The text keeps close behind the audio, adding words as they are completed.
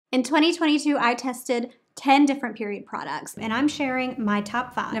In 2022, I tested 10 different period products, and I'm sharing my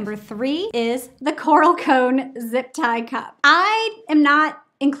top 5. Number 3 is the Coral Cone Zip Tie Cup. I am not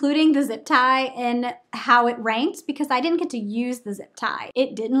including the zip tie in how it ranked because I didn't get to use the zip tie.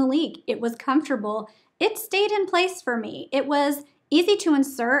 It didn't leak. It was comfortable. It stayed in place for me. It was easy to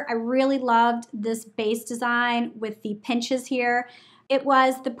insert. I really loved this base design with the pinches here. It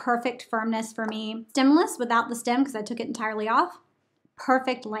was the perfect firmness for me. Stemless without the stem because I took it entirely off.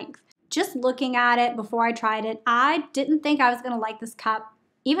 Perfect length. Just looking at it before I tried it, I didn't think I was gonna like this cup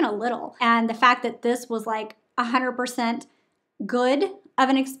even a little. And the fact that this was like 100% good of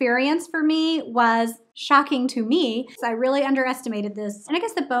an experience for me was shocking to me. So I really underestimated this. And I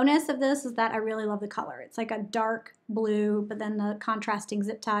guess the bonus of this is that I really love the color. It's like a dark blue, but then the contrasting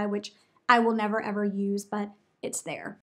zip tie, which I will never ever use, but it's there.